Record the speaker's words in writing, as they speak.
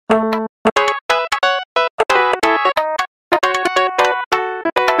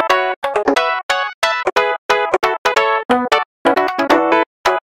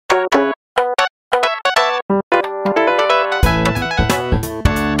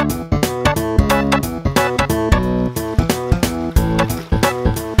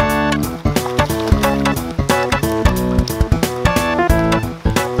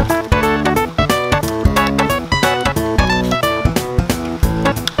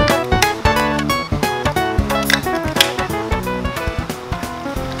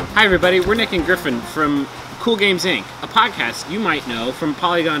Hi everybody, we're Nick and Griffin from CoolGames Inc, a podcast you might know from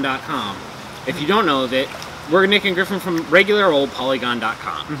Polygon.com. If you don't know of it, we're Nick and Griffin from regular old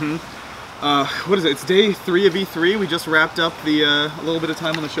Polygon.com. What is it? It's day 3 of E3. We just wrapped up the a little bit of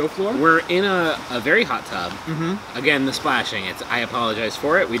time on the show floor. We're in a very hot tub. Again, the splashing. I apologize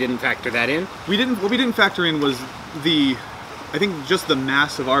for it. We didn't factor that in. What we didn't factor in was I think just the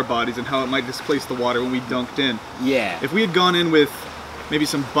mass of our bodies and how it might displace the water when we dunked in. Yeah. If we had gone in with maybe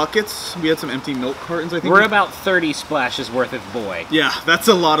some buckets, we had some empty milk cartons, I think. We're about 30 splashes worth of boy. Yeah, that's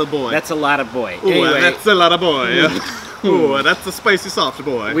a lot of boy. That's a lot of boy. Ooh, anyway, that's a lot of boy. Ooh, that's a spicy soft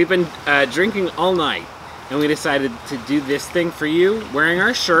boy. We've been drinking all night, and we decided to do this thing for you, wearing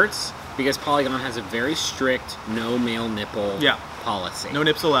our shirts, because Polygon has a very strict no male nipple policy. No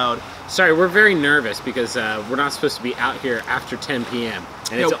nips allowed. Sorry, we're very nervous because we're not supposed to be out here after 10 p.m.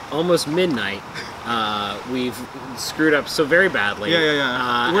 and it's almost midnight. We've screwed up so very badly.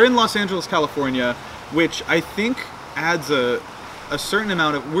 We're in Los Angeles, California, which I think adds a certain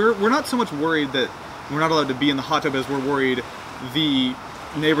amount of... We're not so much worried that we're not allowed to be in the hot tub as we're worried the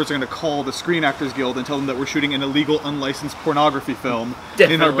neighbors are going to call the Screen Actors Guild and tell them that we're shooting an illegal, unlicensed pornography film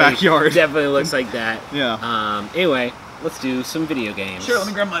in our backyard. Definitely looks like that. Yeah. Anyway, let's do some video games. Sure, let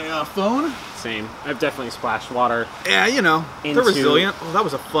me grab my phone. Same. I've definitely splashed water. Yeah, you know, they're resilient. Oh, that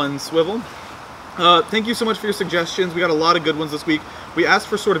was a fun swivel. Thank you so much for your suggestions. We got a lot of good ones this week. We asked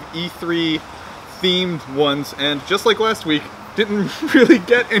for sort of E3 themed ones, and just like last week, didn't really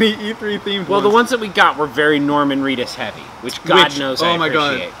get any E3 themed ones. Well, the ones that we got were very Norman Reedus heavy, which God knows I appreciate. Oh my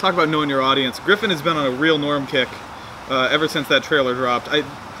God, talk about knowing your audience. Griffin has been on a real Norm kick ever since that trailer dropped.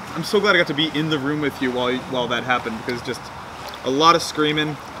 I'm so glad I got to be in the room with you while that happened, because just a lot of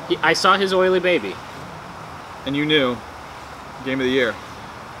screaming. I saw his oily baby. And you knew. Game of the year.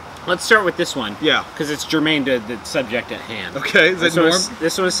 Let's start with this one. Yeah. Because it's germane to the subject at hand. Okay, is that Norm?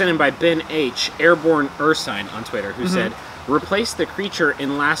 This one was sent in by Ben H, Airborne Ursine on Twitter, who said, replace the creature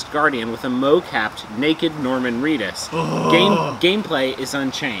in Last Guardian with a mo-capped, naked Norman Reedus. Gameplay is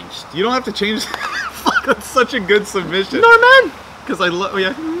unchanged. You don't have to change Fuck, that's such a good submission. Norman! Because I love...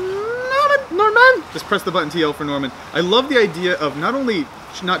 Norman! Just press the button to yell for Norman. I love the idea of not only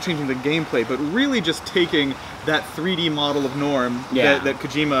not changing the gameplay, but really just taking that 3D model of Norm that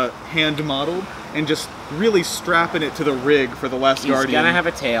Kojima hand-modeled and just really strapping it to the rig for The Last Guardian. He's gonna have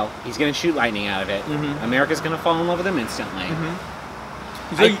a tail. He's gonna shoot lightning out of it. America's gonna fall in love with him instantly.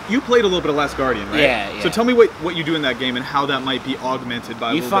 So you played a little bit of Last Guardian, right? Yeah. So tell me what you do in that game and how that might be augmented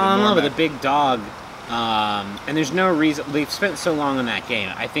by a little bit of Norm. You fall in love with a big dog, and there's no reason... They've spent so long on that game.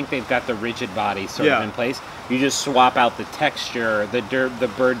 I think they've got the rigid body sort of in place. You just swap out the texture,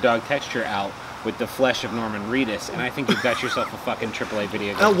 the bird dog texture out with the flesh of Norman Reedus, and I think you've got yourself a fucking AAA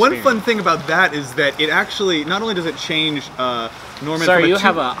video game. Now, one fun thing about that is that it actually, not only does it change Norman... Sorry, you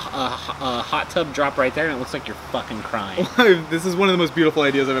have a hot tub drop right there, and it looks like you're fucking crying. This is one of the most beautiful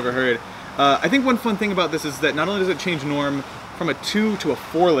ideas I've ever heard. I think one fun thing about this is that not only does it change Norm from a 2 to a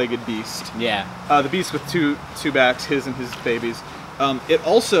 4-legged beast. Yeah. The beast with two backs, his and his babies. It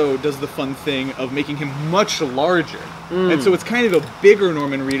also does the fun thing of making him much larger, and so it's kind of a bigger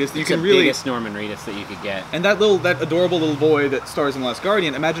Norman Reedus. You can really the biggest Norman Reedus that you could get. And that adorable little boy that stars in Last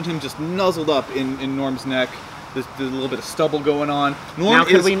Guardian. Imagine him just nuzzled up in Norm's neck. There's a little bit of stubble going on. Now,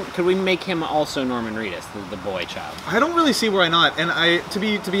 could we make him also Norman Reedus, the boy child? I don't really see why not. And to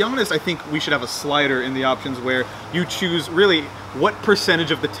be honest, I think we should have a slider in the options where you choose really what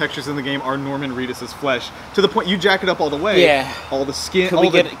percentage of the textures in the game are Norman Reedus's flesh, to the point you jack it up all the way. Yeah. All the skin. Can we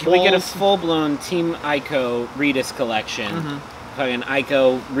get a full-blown Team Ico Reedus collection? Fucking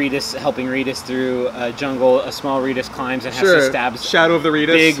Ico Reedus helping Reedus through a jungle. A small Reedus climbs and has to stab Shadow of the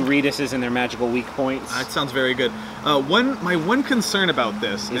Reedus. Big Reeduses in their magical weak points. That sounds very good. My one concern about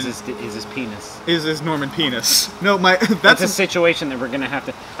this is his penis. Is his Norman penis? No, that's a situation that we're gonna have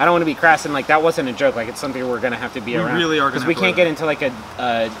to. I don't want to be crass and like that wasn't a joke. Like it's something we're gonna have to be around. We really are gonna. Because we can't get into like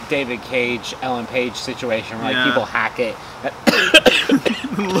a David Cage, Ellen Page situation where like people hack it.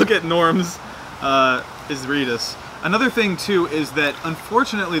 Look at Norm's his Reedus. Another thing too is that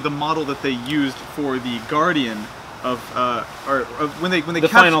unfortunately the model that they used for the Guardian when they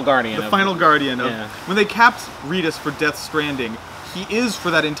final Guardian when they capped Reedus for Death Stranding, he is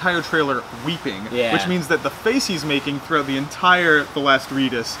for that entire trailer weeping, which means that the face he's making throughout the entire The Last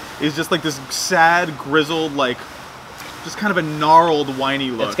Reedus is just like this sad, grizzled, like just kind of a gnarled,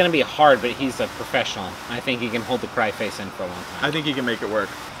 whiny look. It's gonna be hard, but he's a professional. I think he can hold the cry face in for a long time. I think he can make it work.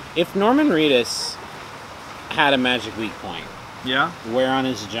 If Norman Reedus had a magic weak point, where on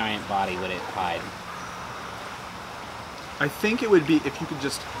his giant body would it hide? I think it would be if you could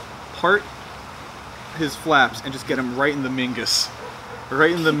just part his flaps and just get him right in the mingus.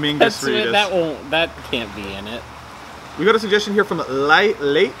 Right in the Mingus Reedus. That can't be in it. We got a suggestion here from Light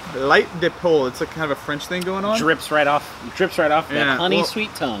de Pole. It's kind of a French thing going on. Drips right off that honey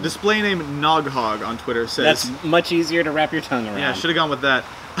sweet tongue. Display name Noghog on Twitter says that's much easier to wrap your tongue around. Yeah, should have gone with that.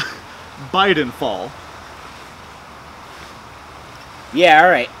 Biden fall. Yeah, all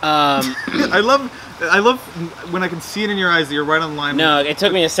right. I love when I can see it in your eyes that you're right on line. No, it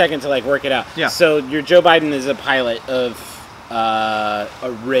took me a second to like work it out. Yeah. So your Joe Biden is a pilot of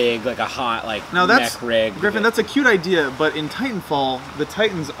a rig, like a hot mech rig. Griffin, that's a cute idea, but in Titanfall, the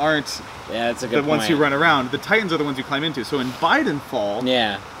Titans aren't that's a good the ones who run around. The Titans are the ones you climb into. So in Bidenfall,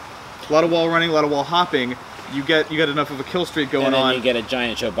 yeah, a lot of wall running, a lot of wall hopping. You get enough of a kill streak going and then on. You get a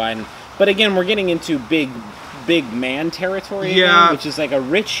giant Joe Biden. But again, we're getting into big man territory again, which is like a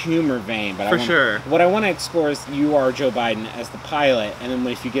rich humor vein. But what I want to explore is you are Joe Biden as the pilot, and then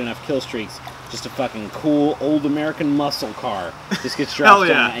if you get enough kill streaks, just a fucking cool old American muscle car just gets dropped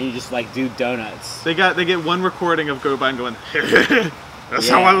on, and you just like do donuts. They get one recording of Joe Biden going, that's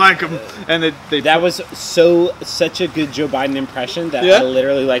how I like him, and that was such a good Joe Biden impression that I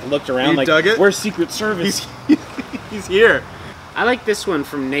literally like looked around like, dug it? Where's Secret Service? He's here. I like this one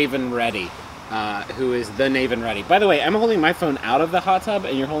from Naven Ready. Who is the Naven Ready. By the way, I'm holding my phone out of the hot tub,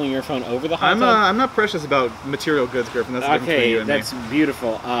 and you're holding your phone over the hot tub. I'm not precious about material goods, Griffin. That's okay. You and that's me.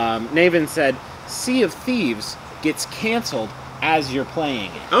 Beautiful. Naven said, "Sea of Thieves gets canceled as you're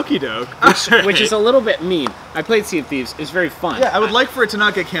playing it." Okie doke. Which is a little bit mean. I played Sea of Thieves. It's very fun. Yeah, I would like for it to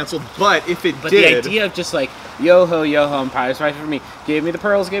not get canceled, but if it did... the idea of just like, yo-ho, yo-ho, Empire's right for me. Gave me the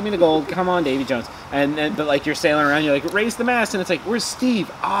pearls, gave me the gold. Come on, Davy Jones. But like you're sailing around, you're like, raise the mast, and it's like, where's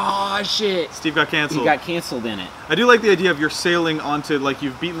Steve? Oh, shit. Steve got canceled. He got canceled in it. I do like the idea of you're sailing onto, like,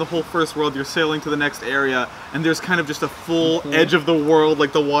 you've beaten the whole first world, you're sailing to the next area, and there's kind of just a full edge of the world,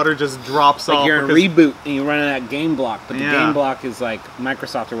 like the water just drops off. Like you're in Reboot, and you run that game block, but the game block is like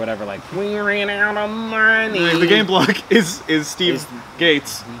Microsoft or whatever, like, we ran out of money. The game block is Steve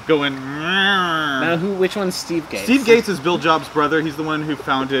Gates going... Now, which one's Steve Gates? Steve Gates is Bill Jobs' brother. He's the one who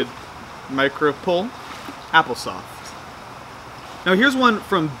founded Micropole, Applesoft. Now here's one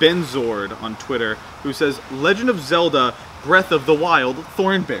from Benzord on Twitter who says, Legend of Zelda Breath of the Wild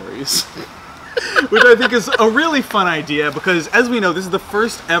Thornberries. Which I think is a really fun idea because, as we know, this is the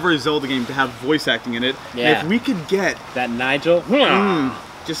first ever Zelda game to have voice acting in it. Yeah. And if we could get... that Nigel?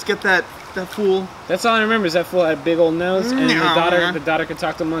 Just get that fool. That's all I remember is that fool had a big old nose and the daughter could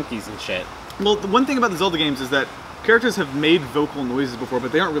talk to monkeys and shit. Well, the one thing about the Zelda games is that characters have made vocal noises before,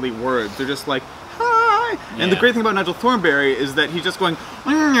 but they aren't really words. They're just like, hi! Yeah. And the great thing about Nigel Thornberry is that he's just going,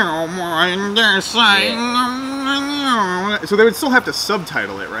 so they would still have to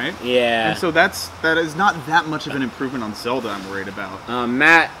subtitle it, right? Yeah. And so that is not that much of an improvement on Zelda I'm worried about.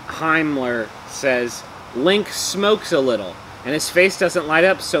 Matt Heimler says, Link smokes a little, and his face doesn't light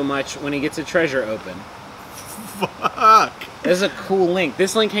up so much when he gets a treasure open. Fuck. This is a cool Link.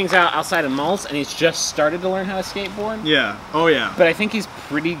 This Link hangs out outside of malls, and he's just started to learn how to skateboard. Yeah. Oh, yeah. But I think he's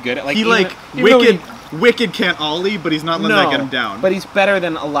pretty good at, like... Wicked can't ollie, but he's not letting that get him down. But he's better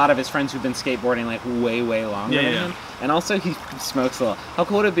than a lot of his friends who've been skateboarding, like, way, way longer than him. And also, he smokes a little. How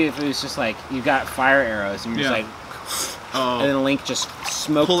cool would it be if it was just, like, you got fire arrows, and you're just like... and then Link just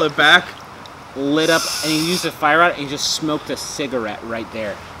smoked... Pull it back. Lit up, and he used a fire rod, and he just smoked a cigarette right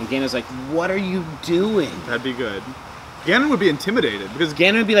there. And Ganon's like, what are you doing? That'd be good. Ganon would be intimidated, because...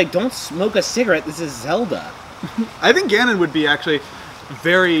 Ganon would be like, don't smoke a cigarette, this is Zelda. I think Ganon would be actually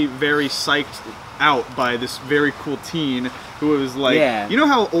very, very psyched out by this very cool teen who was like... You know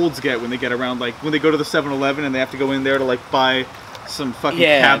how olds get when they get around, like, when they go to the 7-Eleven and they have to go in there to, like, buy some fucking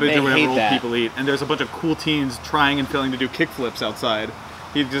cabbage or whatever old people eat, and there's a bunch of cool teens trying and failing to do kickflips outside.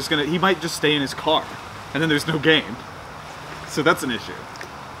 He might just stay in his car, and then there's no game. So that's an issue.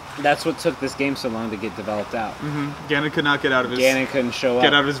 That's what took this game so long to get developed out. Ganon could not get out of his... Ganon couldn't show up.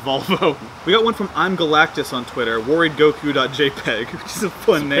 Get out of his Volvo. We got one from I'm Galactus on Twitter, worriedgoku.jpg, which is a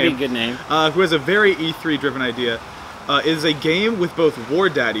fun name. Pretty good name. Who has a very E3-driven idea. Is a game with both war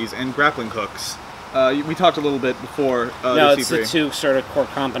daddies and grappling hooks. We talked a little bit before it's the two sort of core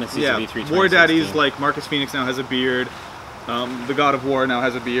competencies of E3 2016. War daddies, like Marcus Phoenix now has a beard. The God of War now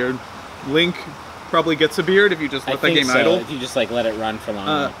has a beard. Link probably gets a beard if you just let that game idle. If you just like let it run for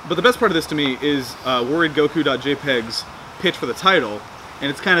long. But the best part of this to me is worriedgoku.jpg's pitch for the title, and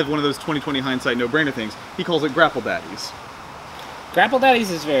it's kind of one of those 2020 hindsight no-brainer things. He calls it Grapple Daddies. Grapple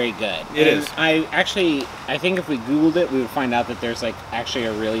Daddies is very good. It is. I think if we Googled it, we would find out that there's like actually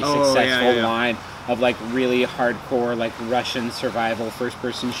a really successful line of like really hardcore like Russian survival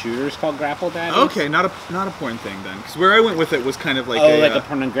first-person shooters called Grapple Daddies. Okay, not a porn thing then, because where I went with it was kind of like like a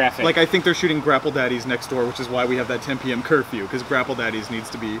pornographic. Like I think they're shooting Grapple Daddies next door, which is why we have that 10 p.m. curfew, because Grapple Daddies needs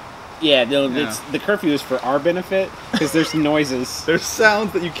to be. Yeah, no, the curfew is for our benefit because there's noises. There's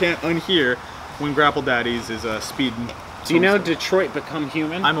sounds that you can't unhear when Grapple Daddies is speeding. Do you know Detroit Become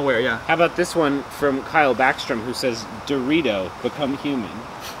Human? I'm aware, yeah. How about this one from Kyle Backstrom who says, Dorito Become Human?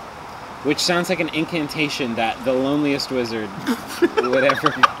 Which sounds like an incantation that the loneliest wizard would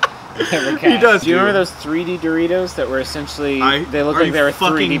ever cast. He does. Do you remember those 3D Doritos that were essentially, they looked like they were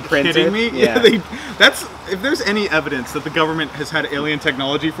 3D printed? Kidding me? Yeah. That's, if there's any evidence that the government has had alien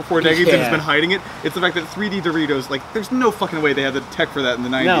technology for 4 decades and has been hiding it, it's the fact that 3D Doritos, like, there's no fucking way they had the tech for that in the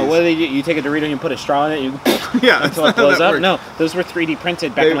 90s. No, what do they do? You take a Dorito and you put a straw in it, until it blows up? No, those were 3D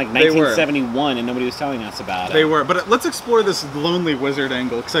printed back in like 1971 and nobody was telling us about it. They were, but let's explore this lonely wizard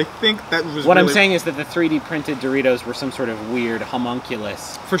angle, because I think that was what I'm saying is that the 3D printed Doritos were some sort of weird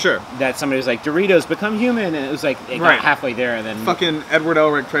homunculus. For sure. That somebody was like, Doritos become human, and it was like, it got halfway there, and then... Fucking Edward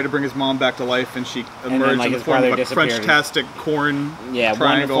Elric tried to bring his mom back to life, and she emerged in the form of a French-tastic corn triangle.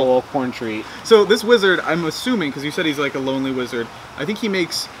 Wonderful corn treat. So this wizard, I'm assuming, because you said he's like a lonely wizard, I think he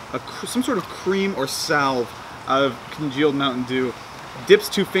makes some sort of cream or salve out of congealed Mountain Dew, dips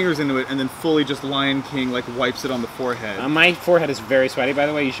 2 fingers into it, and then fully just Lion King, like, wipes it on the forehead. My forehead is very sweaty, by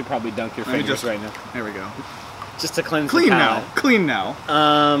the way. You should probably dunk your fingers right now. There we go. Just to cleanse the palate. Clean now.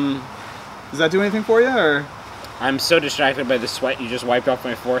 Does that do anything for you, or...? I'm so distracted by the sweat you just wiped off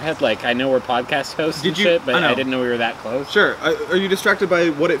my forehead. Like, I know we're podcast hosts shit, but I didn't know we were that close. Sure. Are you distracted by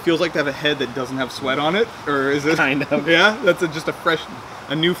what it feels like to have a head that doesn't have sweat on it? Or is it... Kind of. Yeah? That's just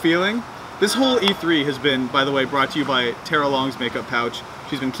a new feeling? This whole E3 has been, by the way, brought to you by Tara Long's makeup pouch.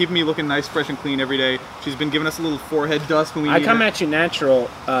 She's been keeping me looking nice, fresh, and clean every day. She's been giving us a little forehead dust when we need it. I come at you natural,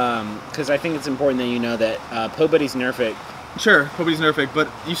 because I think it's important that you know that Po Buddy's Nerfic. Sure, Po Buddy's Nerfic,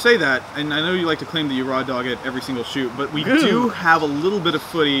 but you say that, and I know you like to claim that you raw dog it every single shoot, but we do have a little bit of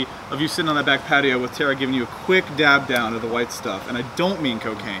footy of you sitting on that back patio with Tara giving you a quick dab down of the white stuff, and I don't mean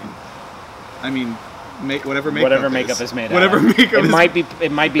cocaine. I mean... whatever makeup is made out of. It might be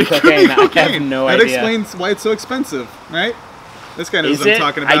cocaine. I have no idea. That explains why it's so expensive, right? That's kind of what I'm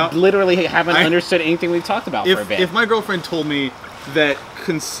talking about. I literally haven't understood anything we've talked about for a bit. If my girlfriend told me that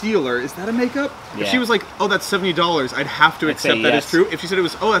concealer, is that a makeup? Yeah. If she was like, oh, that's $70, I'd have to accept that as true. If she said it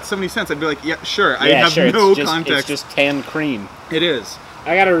was, oh, that's 70 cents, I'd be like, yeah, sure. I have no context. It's just tan cream. It is.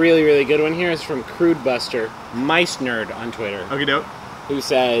 I got a really, really good one here. It's from Crude Buster, Mice Nerd on Twitter. Okie doke. Who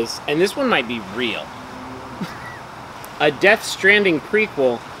says, and this one might be real, a Death Stranding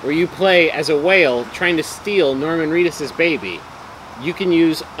prequel where you play as a whale trying to steal Norman Reedus' baby. You can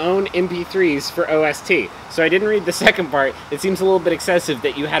use own MP3s for OST. So I didn't read the second part. It seems a little bit excessive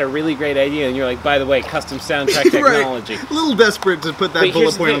that you had a really great idea and you're like, by the way, custom soundtrack technology. Right. A little desperate to put that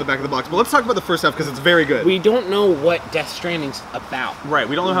bullet point on the back of the box. But let's talk about the first half because it's very good. We don't know what Death Stranding's about. Right,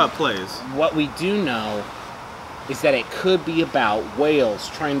 we don't know how it plays. What we do know is that it could be about whales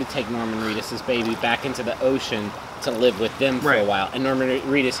trying to take Norman Reedus' baby back into the ocean to live with them for a while. And Norman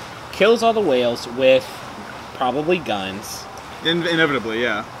Reedus kills all the whales with probably guns. Inevitably,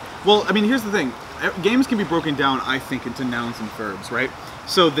 yeah. Well, I mean, here's the thing. Games can be broken down, I think, into nouns and verbs, right?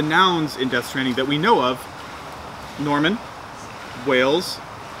 So the nouns in Death Stranding that we know of, Norman, whales,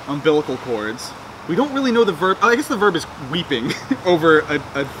 umbilical cords. We don't really know the verb. I guess the verb is weeping over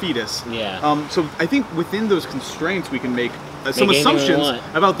a fetus. Yeah. So I think within those constraints we can make some assumptions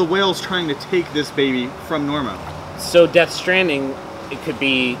about the whales trying to take this baby from Norma. So Death Stranding, it could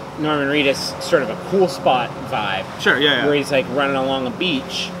be Norman Reedus, sort of a Cool Spot vibe. Sure, yeah. Where he's like running along a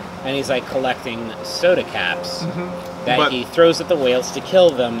beach and he's like collecting soda caps that he throws at the whales to kill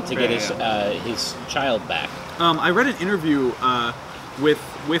them to get his child back. I read an interview with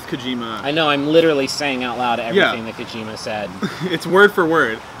Kojima. I know, I'm literally saying out loud everything that Kojima said. It's word for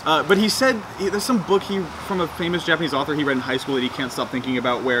word. But he said, there's some book from a famous Japanese author he read in high school that he can't stop thinking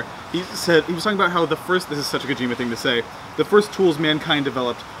about, where he was talking about how this is such a Kojima thing to say, the first tools mankind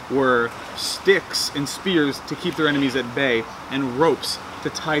developed were sticks and spears to keep their enemies at bay, and ropes to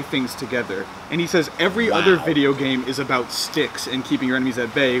tie things together. And he says every other video game is about sticks and keeping your enemies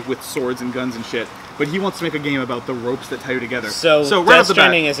at bay with swords and guns and shit. But he wants to make a game about the ropes that tie you together. So right Death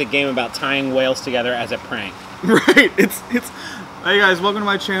Stranding is a game about tying whales together as a prank. Right. It's. Hey guys, welcome to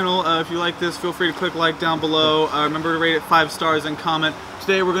my channel. If you like this, feel free to click like down below. Remember to rate it 5 stars and comment.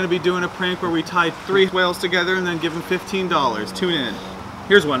 Today we're going to be doing a prank where we tie 3 whales together and then give them $15. Tune in.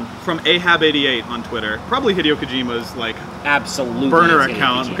 Here's one from Ahab88 on Twitter. Probably Hideo Kojima's absolutely burner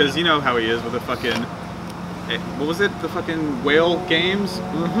account because you know how he is with the fucking. What was it? The fucking whale games?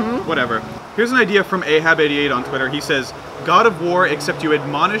 Mm-hmm. Whatever. Here's an idea from Ahab88 on Twitter. He says, God of War, except you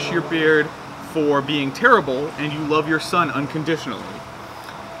admonish your beard for being terrible, and you love your son unconditionally.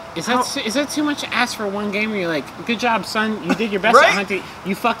 Is that too much to ask for one game where you're like, good job, son, you did your best Right? at hunting.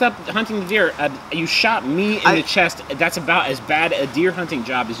 You fucked up hunting the deer. You shot me in the chest. That's about as bad a deer hunting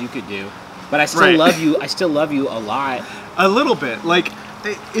job as you could do. But I still love you. I still love you a lot. A little bit. Like,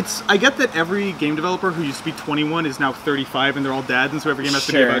 I get that every game developer who used to be 21 is now 35 and they're all dads, and so every game has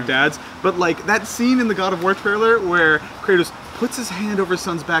to be about dads. But like that scene in the God of War trailer where Kratos puts his hand over his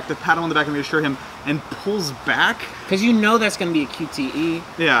son's back to pat him on the back and reassure him and pulls back. Because you know that's going to be a QTE.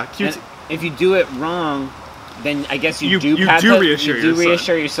 Yeah, QTE. If you do it wrong, then I guess you do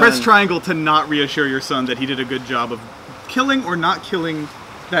reassure your son. Press triangle to not reassure your son that he did a good job of killing or not killing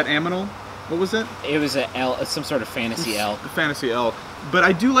that aminal. What was it? It was some sort of fantasy elk. Fantasy elk. But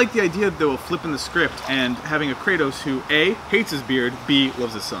I do like the idea, though, of flipping the script and having a Kratos who, A, hates his beard, B,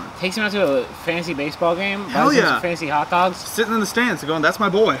 loves his son. Takes him out to a fancy baseball game. Hell yeah. Some fancy hot dogs. Sitting in the stands going, that's my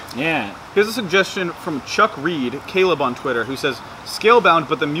boy. Yeah. Here's a suggestion from Chuck Reed, Caleb on Twitter, who says, Scalebound,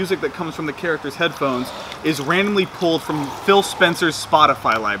 but the music that comes from the character's headphones is randomly pulled from Phil Spencer's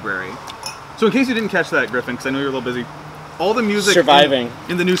Spotify library. So in case you didn't catch that, Griffin, because I know you're a little busy, all the music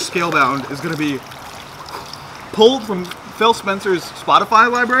in the new Scalebound is going to be pulled from Phil Spencer's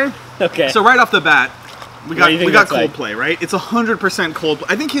Spotify library. Okay. So right off the bat, we got Coldplay, like? right? It's 100% Coldplay.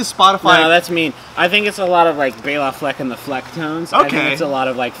 I think his Spotify. No, that's mean. I think it's a lot of like Bela Fleck and the Fleck tones. Okay. I think it's a lot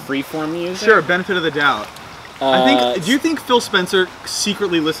of like freeform music. Sure, benefit of the doubt. Do you think Phil Spencer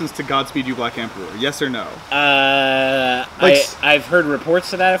secretly listens to Godspeed You Black Emperor? Yes or no? I've heard reports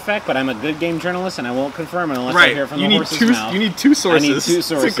to that effect, but I'm a good game journalist and I won't confirm it unless I hear from the horse's mouth. You need two sources. I need two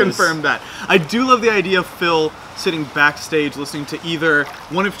sources to confirm that. I do love the idea of Phil sitting backstage listening to either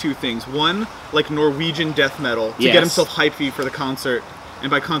one of two things. One, like Norwegian death metal to get himself hypey for the concert.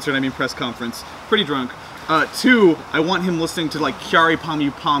 And by concert, I mean press conference. Pretty drunk. Two, I want him listening to like Kyari Pamu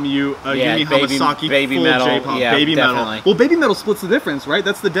Pamu, Yumi Hamasaki, baby full metal, J-pop, yeah, baby definitely. metal. Well, baby metal splits the difference, right?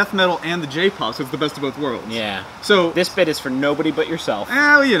 That's the death metal and the J-pop, so it's the best of both worlds. Yeah. So this bit is for nobody but yourself.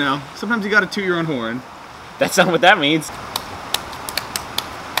 Well, you know, sometimes you got to toot your own horn. That's not what that means.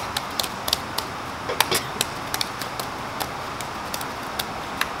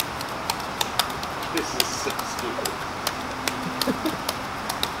 This is so stupid.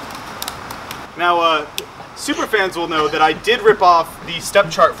 Now, superfans will know that I did rip off the step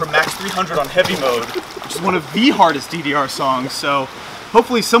chart from Max 300 on Heavy Mode, which is one of the hardest DDR songs, so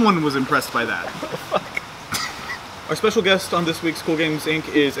hopefully someone was impressed by that. Our special guest on this week's CoolGames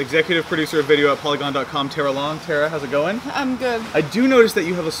Inc. is executive producer of video at Polygon.com, Tara Long. Tara, how's it going? I'm good. I do notice that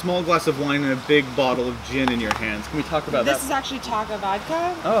you have a small glass of wine and a big bottle of gin in your hands. Can we talk about that? This is actually Taka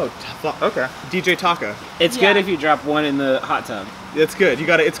vodka. Oh, okay. DJ Taka. It's good if you drop one in the hot tub. It's good. You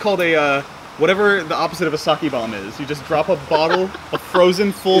got it. It's called a whatever the opposite of a sake bomb is. You just drop a bottle, a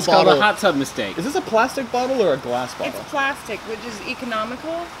frozen full it's bottle. It's called a hot tub mistake. Is this a plastic bottle or a glass bottle? It's plastic, which is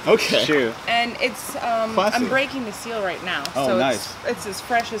economical. Okay. True. And it's I'm breaking the seal right now, so nice. it's as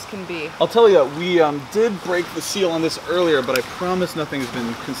fresh as can be. I'll tell you, we did break the seal on this earlier, but I promise nothing's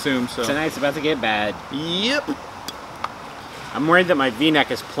been consumed. So tonight's about to get bad. Yep. I'm worried that my V-neck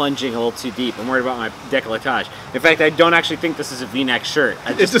is plunging a little too deep. I'm worried about my décolletage. In fact, I don't actually think this is a V-neck shirt.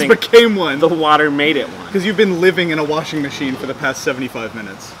 I just think became one. The water made it one. Because you've been living in a washing machine for the past 75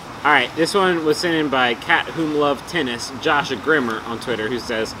 minutes. All right, this one was sent in by Cat Whom Love Tennis, Josh Grimmer on Twitter, who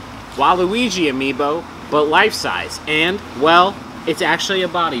says, Waluigi amiibo, but life size, and, well, it's actually a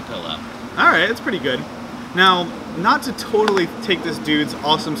body pillow. All right, that's pretty good. Now, not to totally take this dude's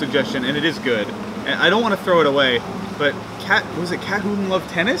awesome suggestion, and it is good, and I don't want to throw it away, but Cat Whom Love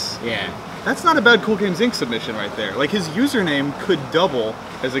Tennis? Yeah. That's not a bad CoolGames Inc. submission right there. Like, his username could double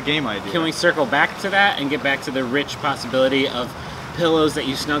as a game idea. Can we circle back to that and get back to the rich possibility of pillows that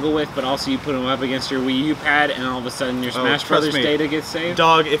you snuggle with, but also you put them up against your Wii U pad, and all of a sudden your Smash Brothers data gets saved?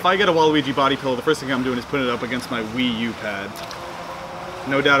 Dog, if I get a Waluigi body pillow, the first thing I'm doing is putting it up against my Wii U pad.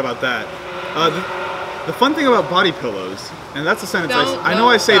 No doubt about that. The fun thing about body pillows, and that's a sentence I know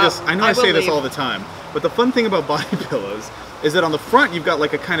I say this all the time, but the fun thing about body pillows is that on the front you've got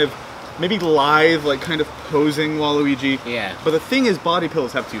like a kind of maybe lithe, like kind of posing Waluigi. Yeah. But the thing is, body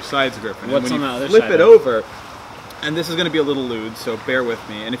pillows have two sides, Griffin. What's and when on the other you flip side it over, and this is going to be a little lewd, so bear with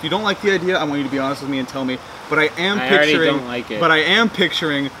me. And if you don't like the idea, I want you to be honest with me and tell me. But I am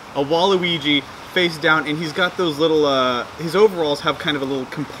picturing a Waluigi face down, and he's got those little, his overalls have kind of a little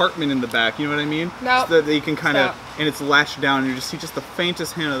compartment in the back, you know what I mean? No. So that you can kind of, and it's latched down, and you just see just the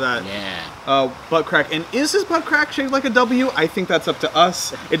faintest hint of that butt crack. And is his butt crack shaped like a W? I think that's up to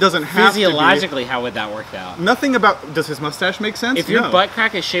us. It doesn't have to be. Physiologically, how would that work out? Nothing about, does his mustache make sense? If your butt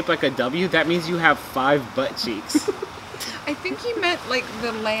crack is shaped like a W, that means you have 5 butt cheeks. I think he meant like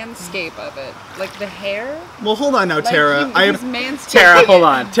the landscape of it, like the hair. Well, hold on now, Like Tara. Tara, hold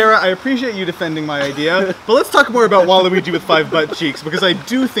on. Tara, I appreciate you defending my idea, but let's talk more about Waluigi with 5 butt cheeks, because I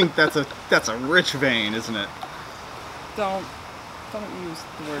do think that's a rich vein, isn't it? Don't use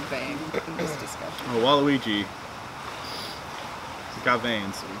the word vein in this discussion. Oh, Waluigi. He's got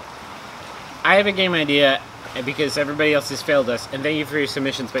veins. I have a game idea because everybody else has failed us, and thank you for your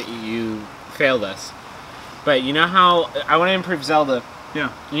submissions, but you failed us. But you know how I want to improve Zelda?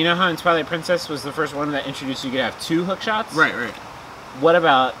 Yeah. You know how in Twilight Princess was the first one that introduced you could have 2 hook shots? Right. What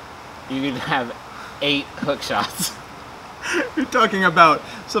about you could have 8 hook shots? You're talking about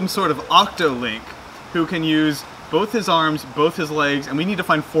some sort of Octolink who can use both his arms, both his legs, and we need to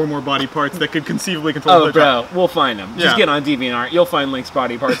find 4 more body parts that could conceivably control the hook shot. We'll find them. Just get on DeviantArt. You'll find Link's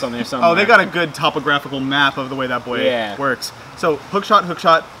body parts on there somewhere. Oh, they got a good topographical map of the way that boy works. So, hook shot, hook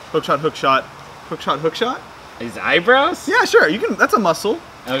shot, hook shot, hook shot, hook shot, hook shot. His eyebrows? Yeah, sure. You can. That's a muscle.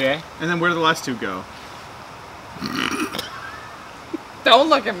 Okay. And then where do the last 2 go? Don't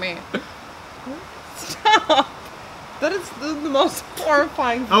look at me. Stop. That is the most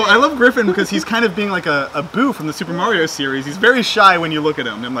horrifying thing. Oh, I love Griffin because he's kind of being like a Boo from the Super Mario series. He's very shy when you look at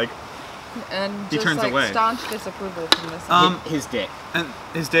him. And like, and he just turns like away. Staunch disapproval from this. His dick. And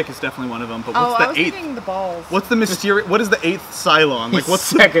his dick is definitely one of them. But I what's was the 8th? thinking the balls. What's the mysterious? What is the 8th Cylon? Like what's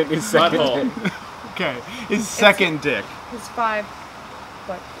his second dick? Okay, his second dick. His 5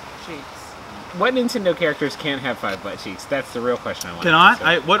 butt cheeks. What Nintendo characters can't have 5 butt cheeks? That's the real question I want. Cannot?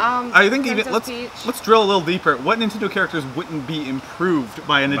 I think even Princess let's drill a little deeper. What Nintendo characters wouldn't be improved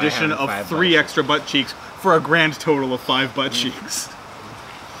by an addition of 3 extra butt cheeks for a grand total of 5 butt cheeks?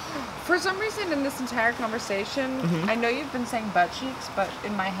 For some reason in this entire conversation, I know you've been saying butt cheeks, but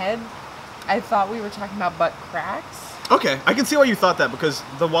in my head, I thought we were talking about butt cracks. Okay, I can see why you thought that, because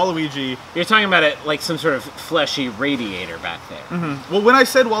the Waluigi... You're talking about it like some sort of fleshy radiator back there. Well, when I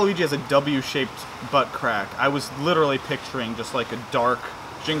said Waluigi has a W-shaped butt crack, I was literally picturing just like a dark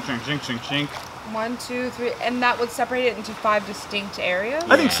jink, jink, jink, jink, jink. 1, 2, 3, and that would separate it into 5 distinct areas?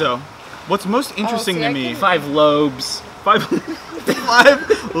 I think so. What's most interesting to me... 5 lobes.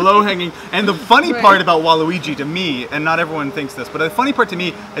 5 low-hanging. And the funny part about Waluigi to me, and not everyone thinks this, but the funny part to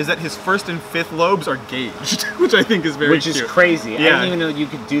me is that his 1st and 5th lobes are gauged, which I think is very cute. Which is crazy. I didn't even know you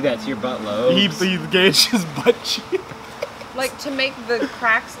could do that to your butt lobes. He gauged his butt cheek. Like, to make the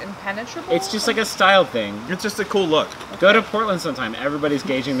cracks impenetrable? It's just like a style thing. It's just a cool look. Go to Portland sometime. Everybody's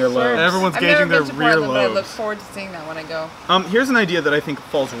gauging their lobes. Everyone's gauging their rear lobes. But I look forward to seeing that when I go. Here's an idea that I think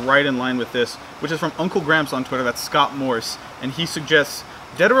falls right in line with this, which is from Uncle Gramps on Twitter. That's Scott Morse, and he suggests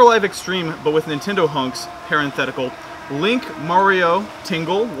Dead or Alive Extreme, but with Nintendo hunks. Parenthetical. Link, Mario,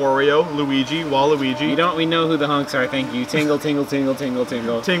 Tingle, Wario, Luigi, Waluigi. We know who the hunks are. Thank you. Tingle, tingle, tingle, tingle,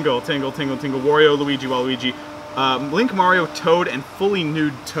 tingle. Tingle, tingle, tingle, tingle. Wario, Luigi, Waluigi. Link, Mario, Toad, and fully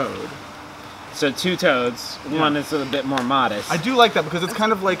nude Toad. So 2 Toads. One is a bit more modest. I do like that because it's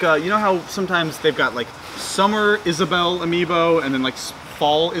kind of like, you know how sometimes they've got like Summer Isabelle amiibo and then like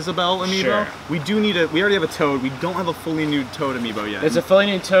Fall Isabelle amiibo? Sure. We already have a Toad. We don't have a fully nude Toad amiibo yet. There's a fully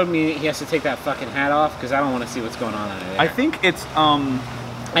nude Toad, meaning he has to take that fucking hat off because I don't want to see what's going on under there. I think it's,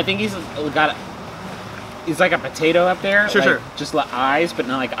 I think he's like a potato up there. Sure. Just like eyes, but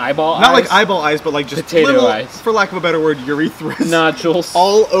not like eyeball eyes. Not like eyeball eyes, but like just potato little, eyes. For lack of a better word, urethras. Nodules.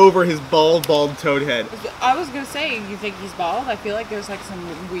 All over his bald Toad head. I was going to say, you think he's bald? I feel like there's like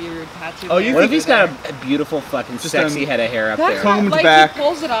some weird patch of Oh, hair. What if he's got a beautiful fucking sexy head of hair up there? Combed like back. He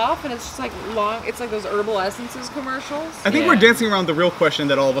pulls it off and it's just like long, it's like those Herbal Essences commercials. I think we're dancing around the real question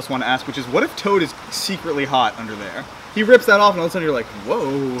that all of us want to ask, which is what if Toad is secretly hot under there? He rips that off and all of a sudden you're like,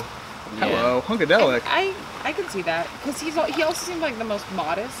 whoa, hello, Hunkadelic. I can see that because he also seems like the most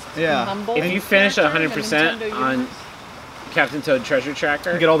modest, and humble. If you finish 100% on Captain Toad Treasure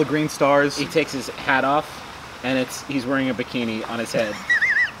Tracker, you get all the green stars. He takes his hat off, and he's wearing a bikini on his head.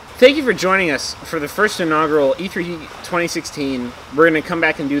 Thank you for joining us for the first inaugural E3 2016. We're going to come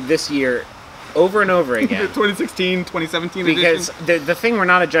back and do this year over and over again. 2016, 2017 because edition. the thing we're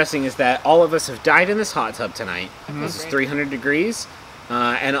not addressing is that all of us have died in this hot tub tonight. This is 300 degrees.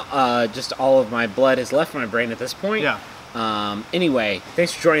 And just all of my blood has left my brain at this point. Yeah. Anyway,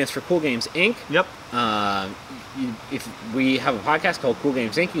 thanks for joining us for Cool Games Inc. Yep. If we have a podcast called Cool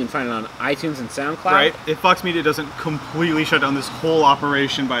Games Inc, you can find it on iTunes and SoundCloud. Right. If Fox Media doesn't completely shut down this whole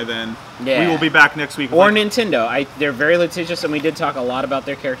operation by then, yeah. we will be back next week. Or Nintendo. They're very litigious, and we did talk a lot about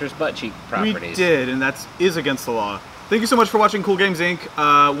their characters' butt cheek properties. We did, and that is against the law. Thank you so much for watching Cool Games Inc.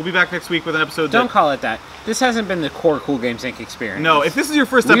 We'll be back next week with an episode. Don't call it that. This hasn't been the core Cool Games Inc. experience. No, if this is your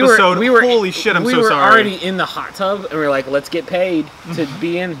first episode, holy shit, I'm so sorry. We were already in the hot tub, and we were like, let's get paid to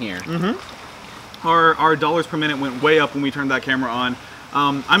be in here. Our dollars per minute went way up when we turned that camera on.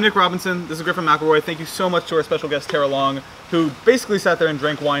 I'm Nick Robinson. This is Griffin McElroy. Thank you so much to our special guest, Tara Long, who basically sat there and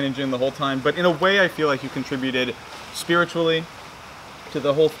drank wine and gin the whole time. But in a way, I feel like you contributed spiritually to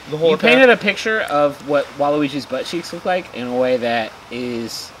the whole. You painted a picture of what Waluigi's butt cheeks look like in a way that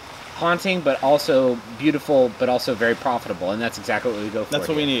is haunting, but also beautiful, but also very profitable, and that's exactly what we go for. That's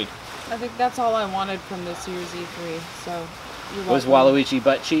what we need. I think that's all I wanted from this year's E3. So, was Waluigi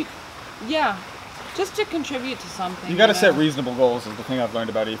butt cheek? Yeah, just to contribute to something. You got to set reasonable goals. Is the thing I've learned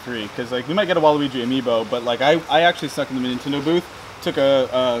about E3, because like we might get a Waluigi amiibo, but like I actually stuck in the Nintendo booth. Took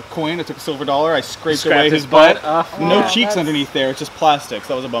a coin, I took a silver dollar, I scraped away his butt. No cheeks underneath there, it's just plastic, so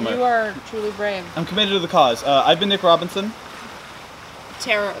that was a bummer. You are truly brave. I'm committed to the cause. I've been Nick Robinson.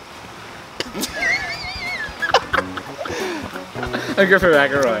 Tara. I'm Griffin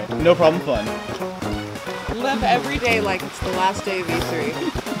McElroy. No problem fun. Live every day like it's the last day of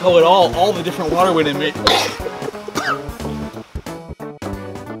E3. Oh, and all the different water went in me.